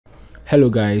Hello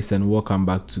guys, and welcome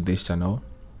back to this channel.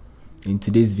 In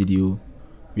today's video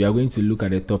we are going to look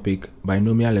at the topic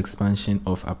binomial expansion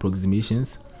of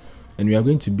approximations, and we are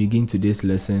going to begin today's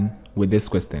lesson with this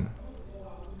question.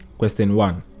 Question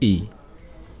 1a.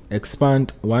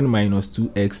 Expand 1 minus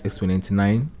 2x exponent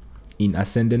 9 in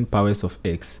ascending powers of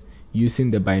x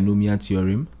using the binomial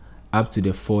theorem up to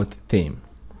the fourth term.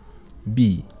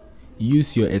 B.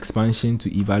 Use your expansion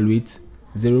to evaluate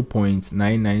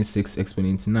 0.996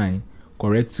 exponent 9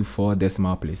 correct to 4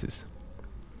 decimal places.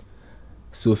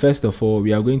 So first of all,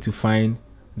 we are going to find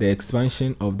the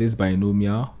expansion of this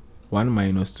binomial 1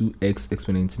 minus 2x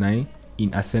exponent 9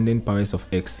 in ascending powers of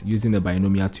x using the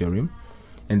binomial theorem,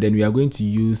 and then we are going to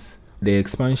use the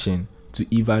expansion to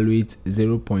evaluate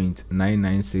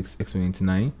 0.996 exponent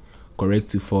 9 correct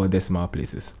to 4 decimal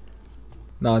places.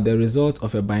 Now the result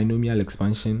of a binomial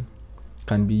expansion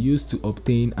can be used to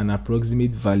obtain an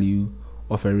approximate value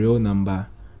of a real number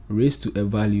raised to a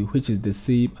value which is the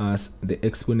same as the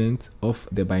exponent of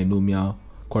the binomial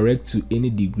correct to any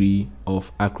degree of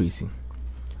accuracy.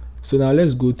 So now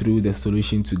let's go through the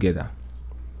solution together.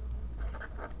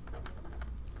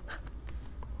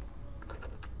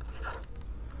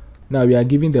 Now we are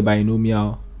given the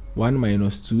binomial 1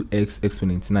 minus 2x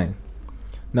exponent 9.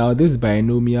 Now this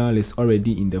binomial is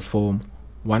already in the form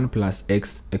 1 plus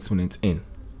x exponent n.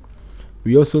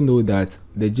 We also know that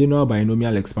the general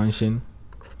binomial expansion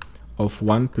of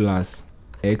 1 plus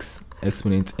x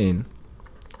exponent n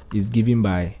is given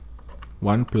by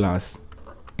 1 plus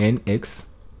nx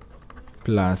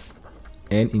plus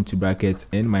n into bracket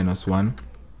n minus 1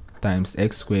 times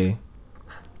x squared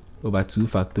over 2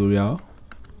 factorial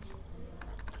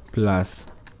plus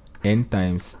n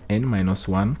times n minus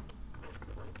 1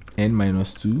 n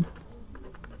minus 2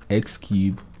 x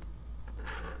cubed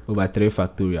over 3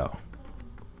 factorial,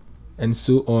 and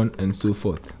so on and so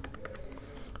forth.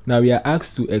 Now we are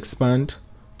asked to expand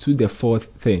to the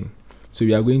fourth term, so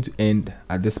we are going to end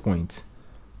at this point.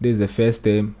 This is the first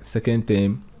term, second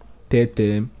term, third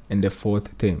term, and the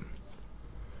fourth term.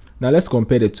 Now let's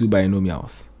compare the two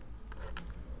binomials.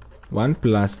 1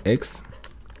 plus x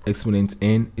exponent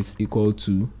n is equal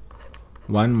to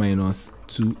 1 minus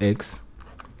 2x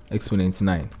exponent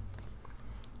 9.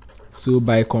 So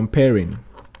by comparing,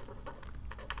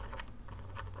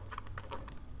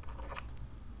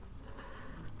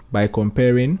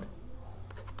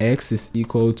 x is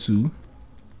equal to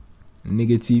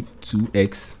negative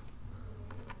 2x,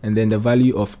 and then the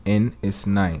value of n is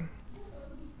 9.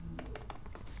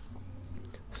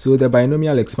 So the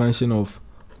binomial expansion of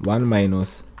 1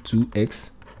 minus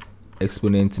 2x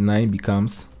exponent 9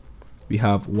 becomes, we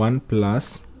have 1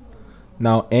 plus,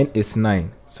 now n is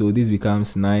 9, so this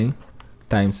becomes 9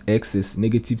 times x is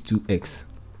negative 2x,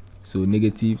 so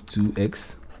negative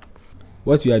 2x.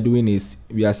 What we are doing is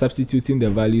we are substituting the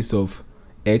values of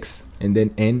x and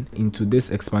then n into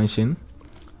this expansion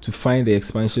to find the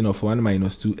expansion of 1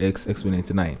 minus 2x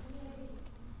exponent 9.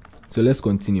 So let's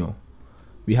continue.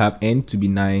 We have n to be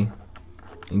 9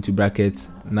 into bracket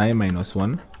 9 minus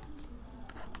 1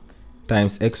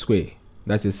 times x squared,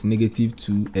 that is negative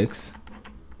 2x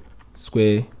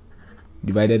square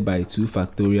divided by 2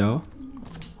 factorial.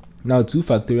 Now 2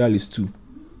 factorial is 2,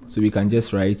 so we can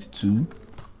just write 2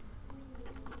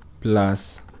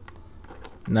 plus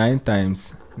 9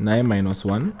 times 9 minus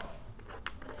 1,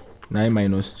 9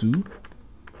 minus 2,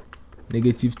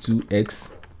 negative 2x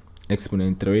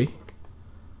exponent 3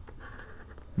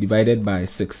 divided by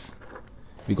 6,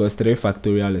 because 3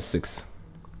 factorial is 6.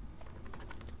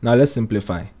 Now let's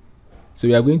simplify. So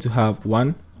we are going to have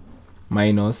 1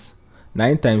 minus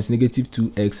 9 times negative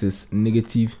 2x is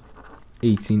negative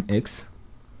 18x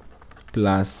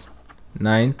plus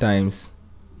 9 times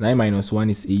 9 minus 1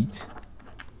 is 8,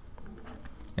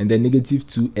 and then negative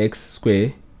 2x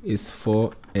squared is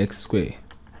 4x squared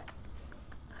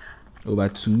over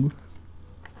 2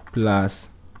 plus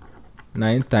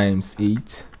 9 times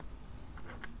 8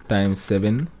 times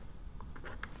 7,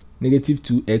 negative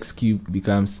 2x cubed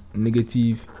becomes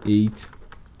negative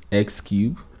 8x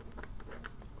cubed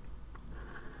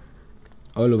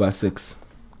all over 6.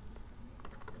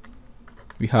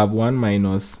 We have 1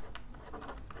 minus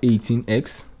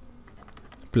 18x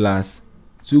plus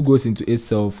 2 goes into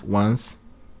itself once,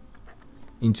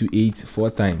 into 8 4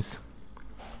 times.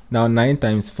 Now 9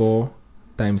 times 4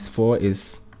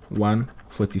 is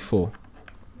 144,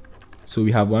 so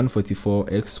we have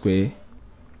 144x squared.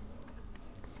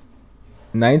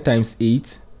 9 times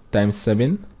 8 times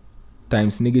 7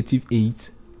 times negative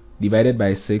 8 divided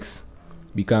by 6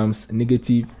 becomes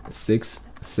negative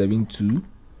 672,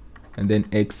 and then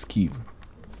x cubed.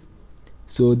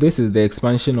 So this is the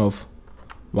expansion of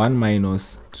 1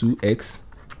 minus 2x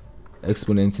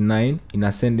exponent 9 in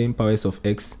ascending powers of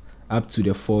x up to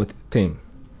the fourth term.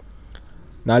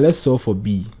 Now let's solve for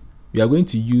b. We are going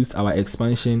to use our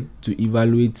expansion to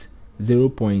evaluate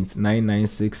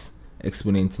 0.996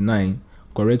 exponent 9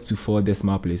 correct to 4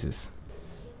 decimal places.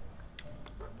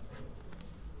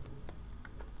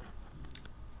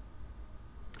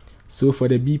 So for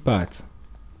the b part,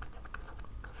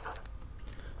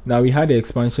 now we had the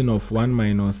expansion of 1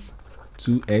 minus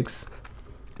 2x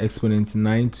exponent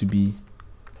 9 to be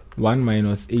 1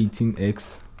 minus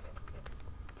 18x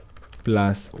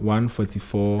plus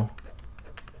 144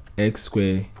 x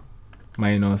squared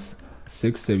minus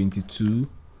 672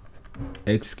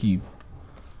 x cubed.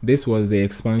 This was the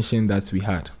expansion that we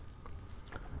had.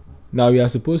 Now we are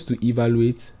supposed to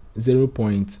evaluate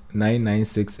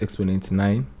 0.996 exponent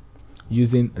 9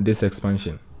 using this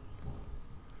expansion.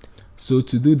 So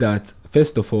to do that,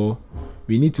 first of all,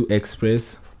 we need to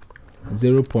express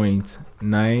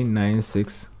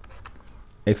 0.996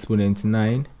 exponent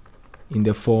 9 in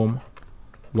the form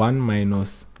 1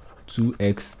 minus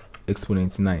 2x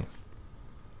exponent 9.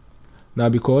 Now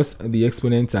because the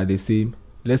exponents are the same,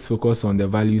 let's focus on the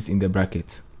values in the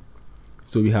bracket.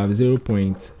 So we have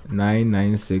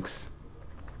 0.996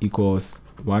 equals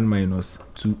 1 minus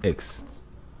 2x.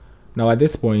 Now at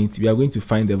this point, we are going to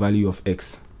find the value of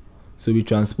x. So we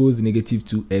transpose negative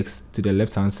 2x to the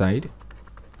left hand side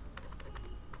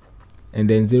and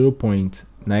then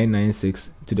 0.996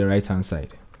 to the right hand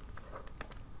side.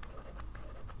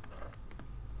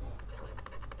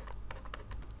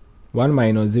 One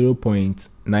minus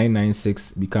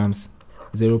 0.996 becomes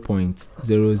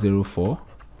 0.004.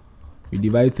 We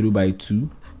divide through by 2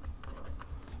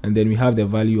 and then we have the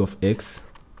value of x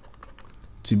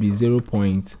to be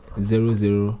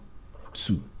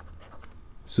 0.002.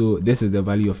 So this is the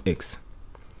value of x.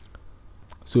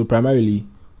 So primarily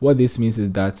what this means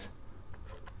is that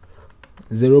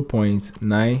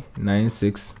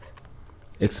 0.996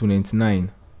 exponent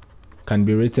 9 can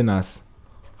be written as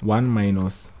 1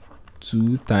 minus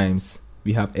 2 times,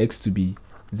 we have x to be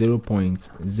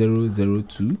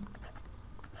 0.002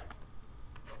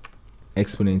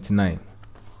 exponent 9.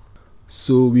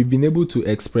 So we've been able to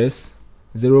express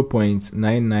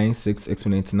 0.996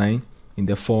 exponent 9 in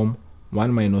the form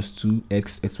 1 minus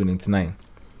 2x exponent 9.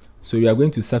 So we are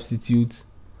going to substitute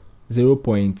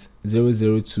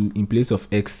 0.002 in place of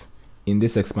x in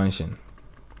this expansion.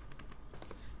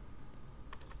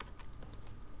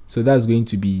 So that's going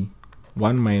to be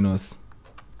 1 minus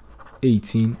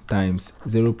 18 times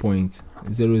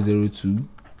 0.002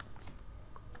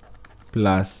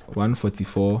 plus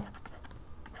 144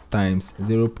 times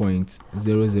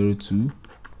 0.002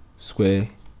 square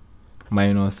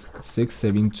minus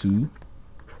 672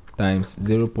 times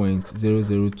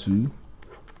 0.002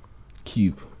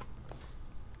 cube.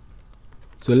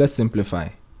 So let's simplify.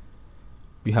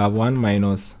 We have 1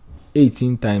 minus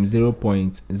 18 times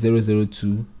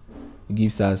 0.002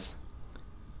 gives us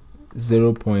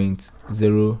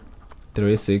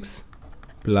 0.036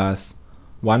 plus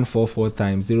 144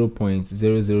 times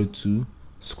 0.002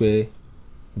 square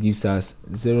gives us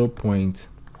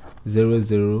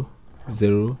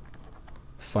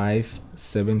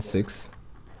 0.000576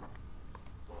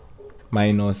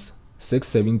 minus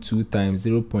 672 times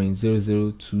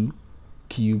 0.002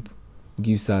 cube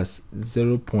gives us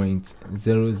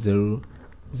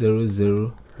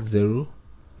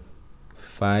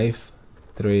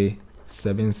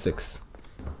 0.00005376.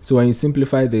 So when you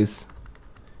simplify this,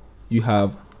 you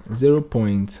have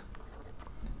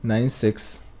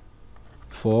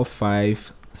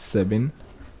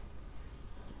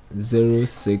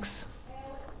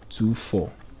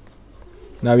 0.964570624.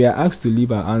 Now we are asked to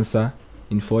leave our answer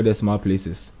in 4 decimal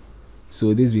places.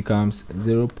 So this becomes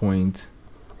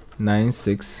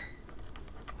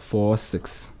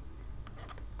 0.9646.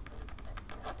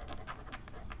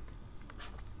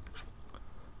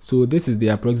 So this is the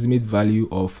approximate value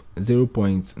of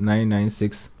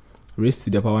 0.996 raised to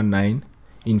the power 9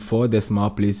 in 4 decimal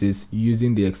places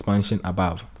using the expansion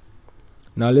above.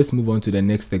 Now let's move on to the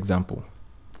next example.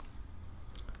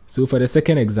 So for the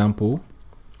second example,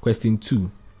 question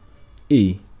 2,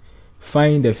 A.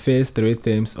 Find the first 3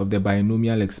 terms of the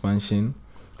binomial expansion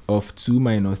of 2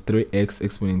 minus 3x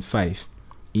exponent 5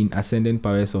 in ascending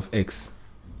powers of x.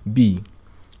 B.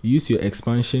 Use your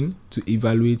expansion to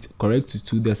evaluate correct to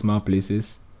 2 decimal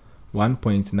places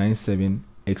 1.97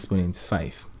 exponent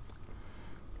 5.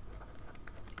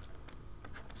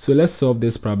 So let's solve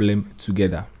this problem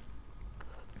together.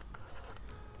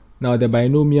 Now the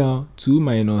binomial 2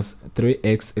 minus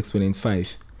 3x exponent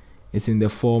 5 is in the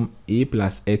form a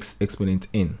plus x exponent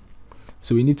n.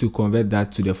 So we need to convert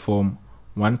that to the form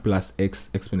 1 plus x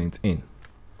exponent n.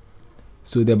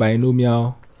 So the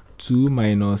binomial 2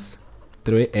 minus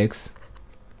 3x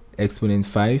exponent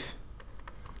 5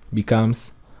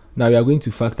 becomes, now we are going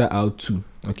to factor out 2.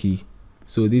 Okay,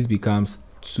 so this becomes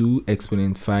 2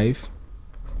 exponent 5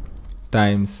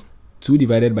 times 2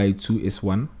 divided by 2 is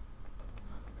 1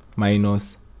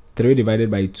 minus 3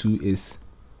 divided by 2 is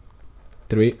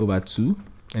 3 over 2,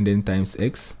 and then times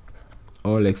x,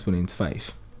 all exponent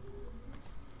 5.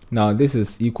 Now this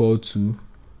is equal to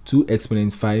 2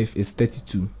 exponent 5 is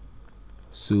 32.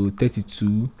 So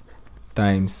 32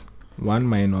 times 1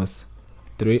 minus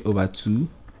 3 over 2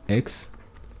 x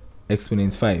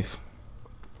exponent 5.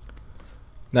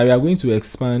 Now we are going to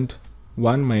expand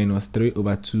 1 minus 3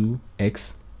 over 2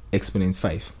 x exponent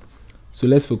 5. So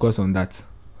let's focus on that.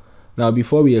 Now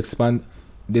before we expand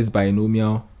this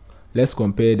binomial, let's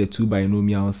compare the two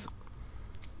binomials.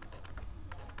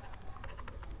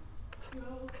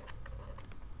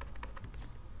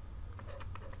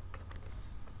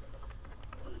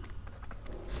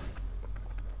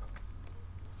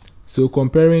 So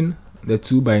comparing the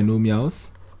two binomials,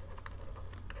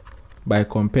 by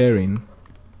comparing,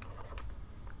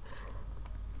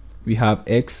 we have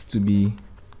x to be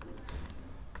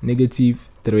negative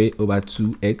 3 over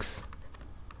 2x,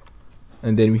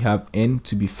 and then we have n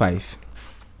to be 5.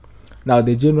 Now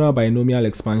the general binomial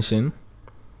expansion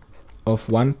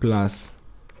of 1 plus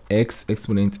x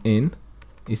exponent n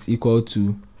is equal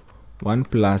to 1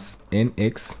 plus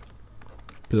nx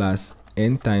plus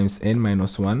n times n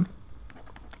minus 1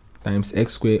 times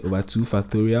x squared over 2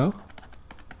 factorial.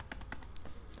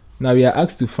 Now we are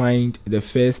asked to find the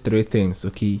first three terms.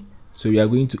 Okay, so we are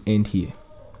going to end here.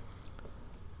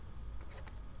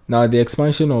 Now the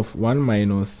expansion of 1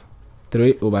 minus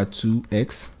 3 over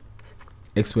 2x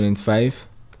exponent 5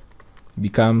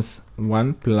 becomes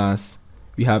 1 plus,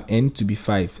 we have n to be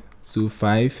 5, so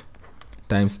 5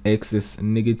 times x is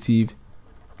negative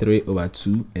 3 over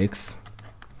 2x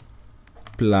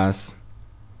plus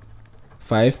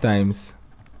 5 times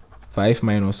 5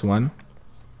 minus 1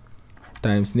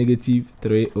 times negative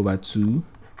 3 over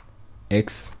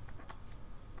 2x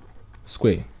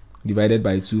square divided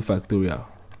by 2 factorial.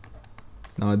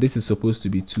 Now this is supposed to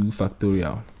be 2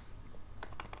 factorial.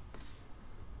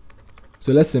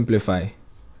 So let's simplify.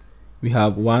 We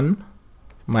have 1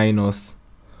 minus,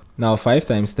 now 5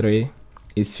 times 3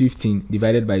 is 15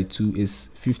 divided by 2 is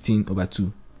 15 over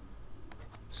 2.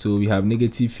 So we have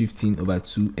negative 15 over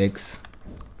 2x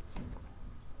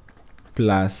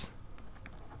plus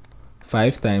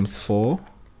 5 times 4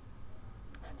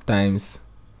 times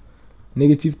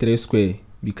negative 3 square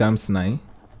becomes 9.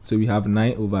 So we have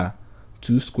 9 over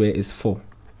 2 square is 4.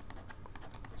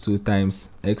 So times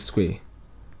x square.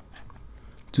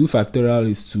 2 factorial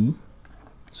is 2.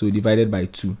 So divided by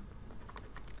 2.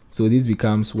 So this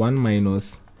becomes 1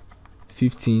 minus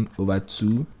 15 over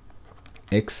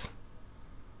 2x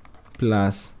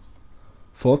plus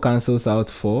 4 cancels out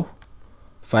 4.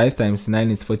 5 times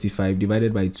 9 is 45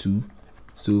 divided by 2.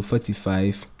 So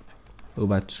 45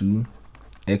 over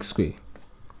 2x squared.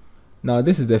 Now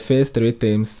this is the first three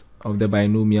terms of the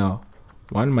binomial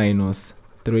 1 minus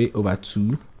 3 over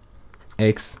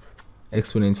 2x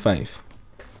exponent 5.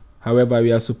 However,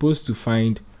 we are supposed to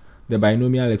find the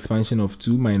binomial expansion of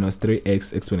 2 minus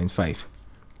 3x exponent 5.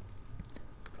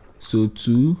 So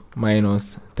 2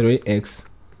 minus 3x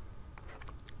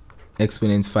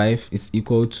exponent 5 is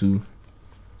equal to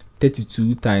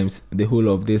 32 times the whole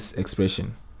of this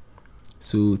expression.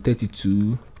 So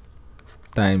 32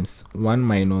 times 1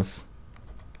 minus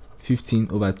 15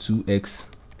 over 2x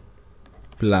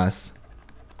plus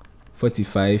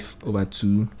 45 over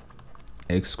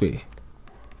 2x squared.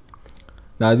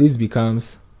 Now this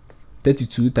becomes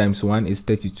 32 times 1 is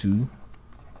 32.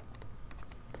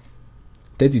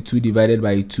 32 divided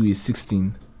by 2 is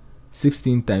 16.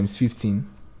 16 times 15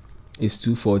 is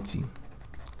 240.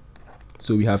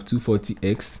 So we have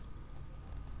 240x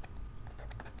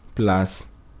plus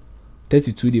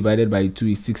 32 divided by 2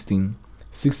 is 16.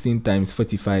 16 times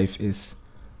 45 is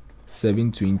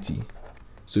 720.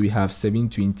 So we have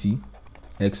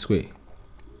 720x squared.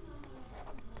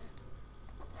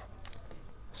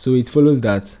 So it follows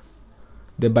that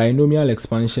the binomial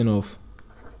expansion of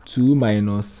 2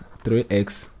 minus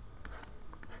 3x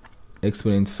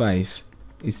exponent 5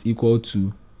 is equal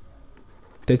to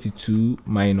 32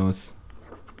 minus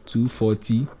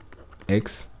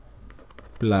 240x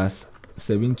plus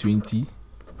 720x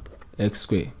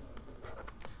squared.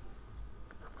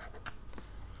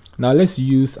 Now let's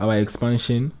use our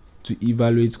expansion to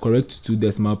evaluate correct two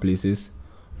decimal places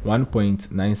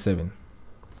 1.97.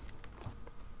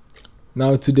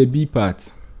 Now to the B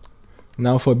part.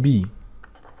 Now for B,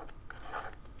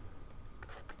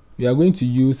 we are going to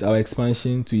use our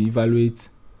expansion to evaluate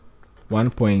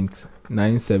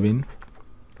 1.97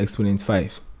 exponent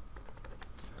 5.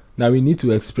 Now we need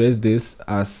to express this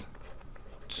as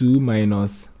 2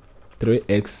 minus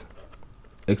 3x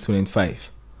exponent 5.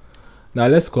 Now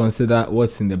let's consider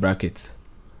what's in the bracket.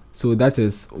 So that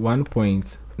is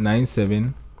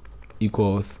 1.97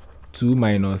 equals 2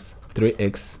 minus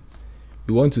 3x.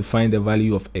 We want to find the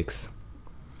value of x.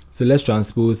 So let's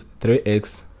transpose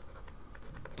 3x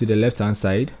to the left hand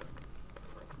side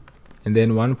and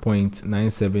then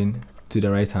 1.97 to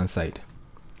the right hand side.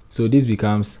 So this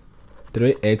becomes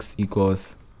 3x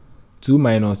equals 2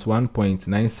 minus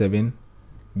 1.97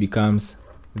 becomes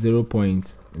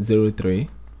 0.03.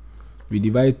 We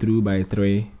divide through by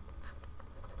 3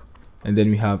 and then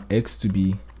we have x to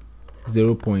be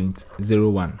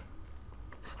 0.01.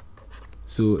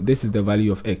 So this is the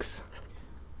value of x.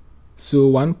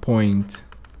 So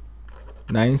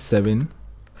 1.97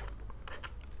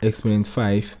 exponent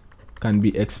 5 can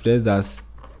be expressed as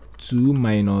 2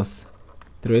 minus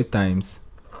 3 times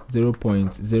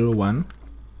 0.01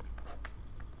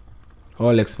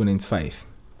 all exponent 5.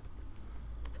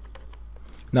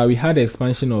 Now we had the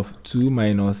expansion of 2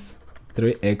 minus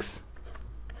 3x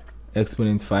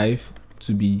exponent 5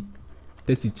 to be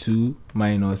 32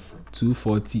 minus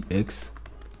 240x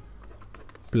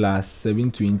plus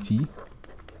 720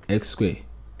 x squared.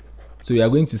 So we are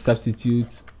going to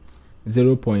substitute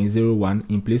 0.01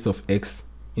 in place of x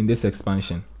in this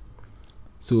expansion.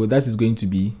 So that is going to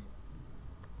be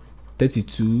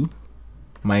 32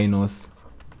 minus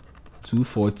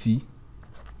 240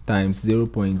 times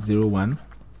 0.01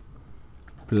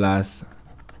 plus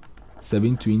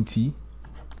 720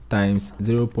 times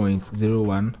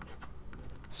 0.01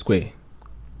 square.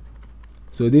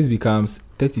 So this becomes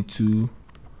 32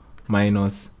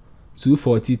 minus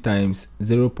 240 times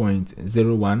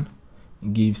 0.01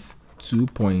 gives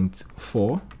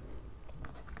 2.4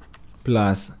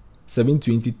 plus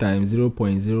 720 times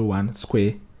 0.01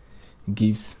 square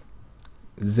gives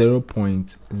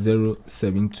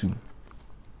 0.072.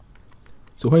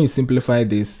 So when you simplify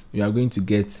this, you are going to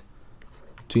get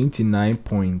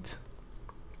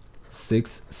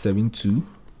 29.672,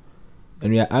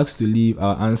 and we are asked to leave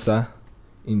our answer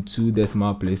in 2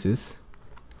 decimal places.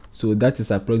 So that is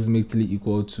approximately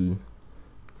equal to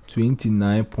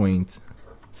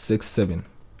 29.67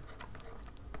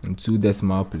 in 2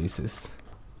 decimal places.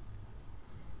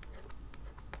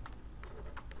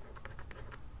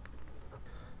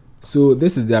 So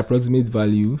this is the approximate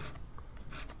value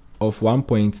of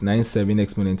 1.97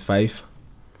 exponent 5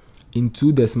 in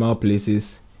 2 decimal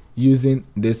places using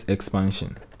this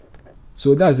expansion.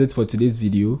 So that's it for today's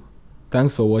video.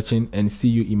 Thanks for watching and see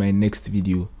you in my next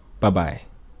video. Bye bye.